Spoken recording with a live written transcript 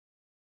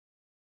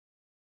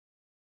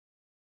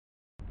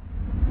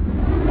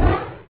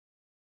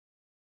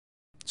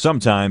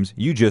Sometimes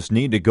you just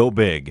need to go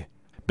big.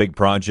 Big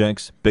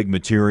projects, big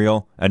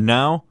material, and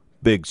now,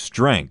 big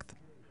strength.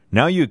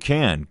 Now you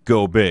can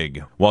go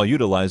big while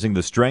utilizing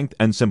the strength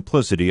and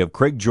simplicity of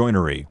Kreg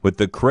Joinery with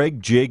the Kreg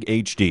Jig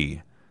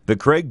HD. The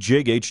Kreg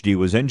Jig HD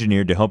was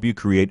engineered to help you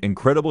create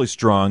incredibly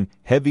strong,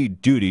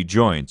 heavy-duty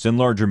joints in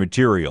larger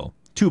material,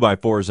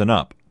 2x4s and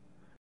up.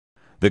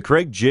 The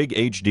Kreg Jig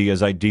HD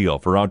is ideal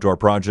for outdoor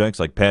projects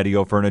like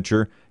patio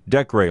furniture,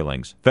 deck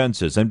railings,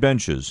 fences, and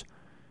benches.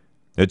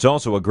 It's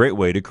also a great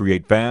way to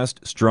create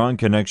fast, strong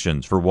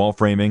connections for wall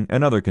framing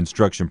and other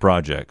construction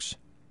projects.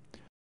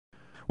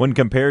 When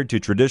compared to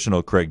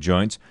traditional Kreg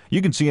joints,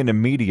 you can see an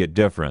immediate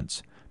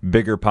difference.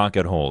 Bigger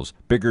pocket holes,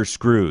 bigger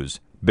screws,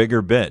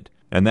 bigger bit,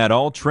 and that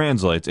all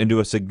translates into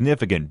a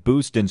significant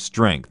boost in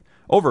strength,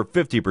 over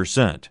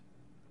 50%.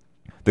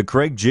 The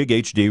Kreg Jig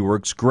HD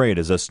works great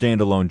as a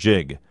standalone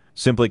jig.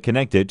 Simply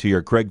connect it to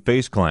your Kreg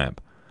face clamp,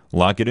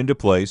 lock it into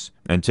place,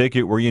 and take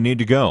it where you need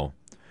to go.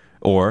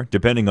 Or,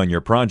 depending on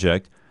your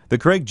project, the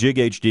Kreg Jig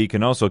HD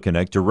can also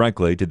connect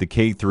directly to the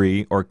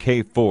K3 or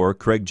K4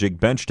 Kreg Jig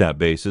benchtop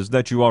bases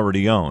that you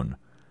already own.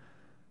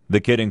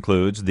 The kit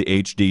includes the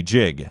HD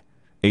jig,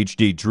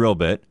 HD drill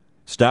bit,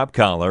 stop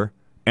collar,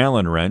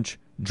 Allen wrench,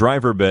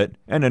 driver bit,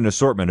 and an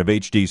assortment of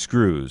HD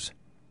screws.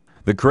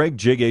 The Kreg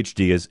Jig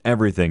HD is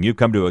everything you've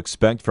come to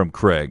expect from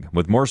Kreg,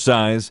 with more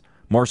size,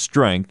 more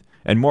strength,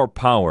 and more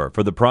power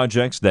for the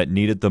projects that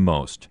need it the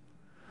most.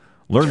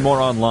 Learn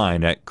more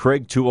online at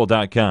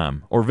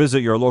KregTool.com or visit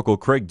your local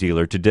Kreg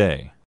dealer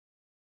today.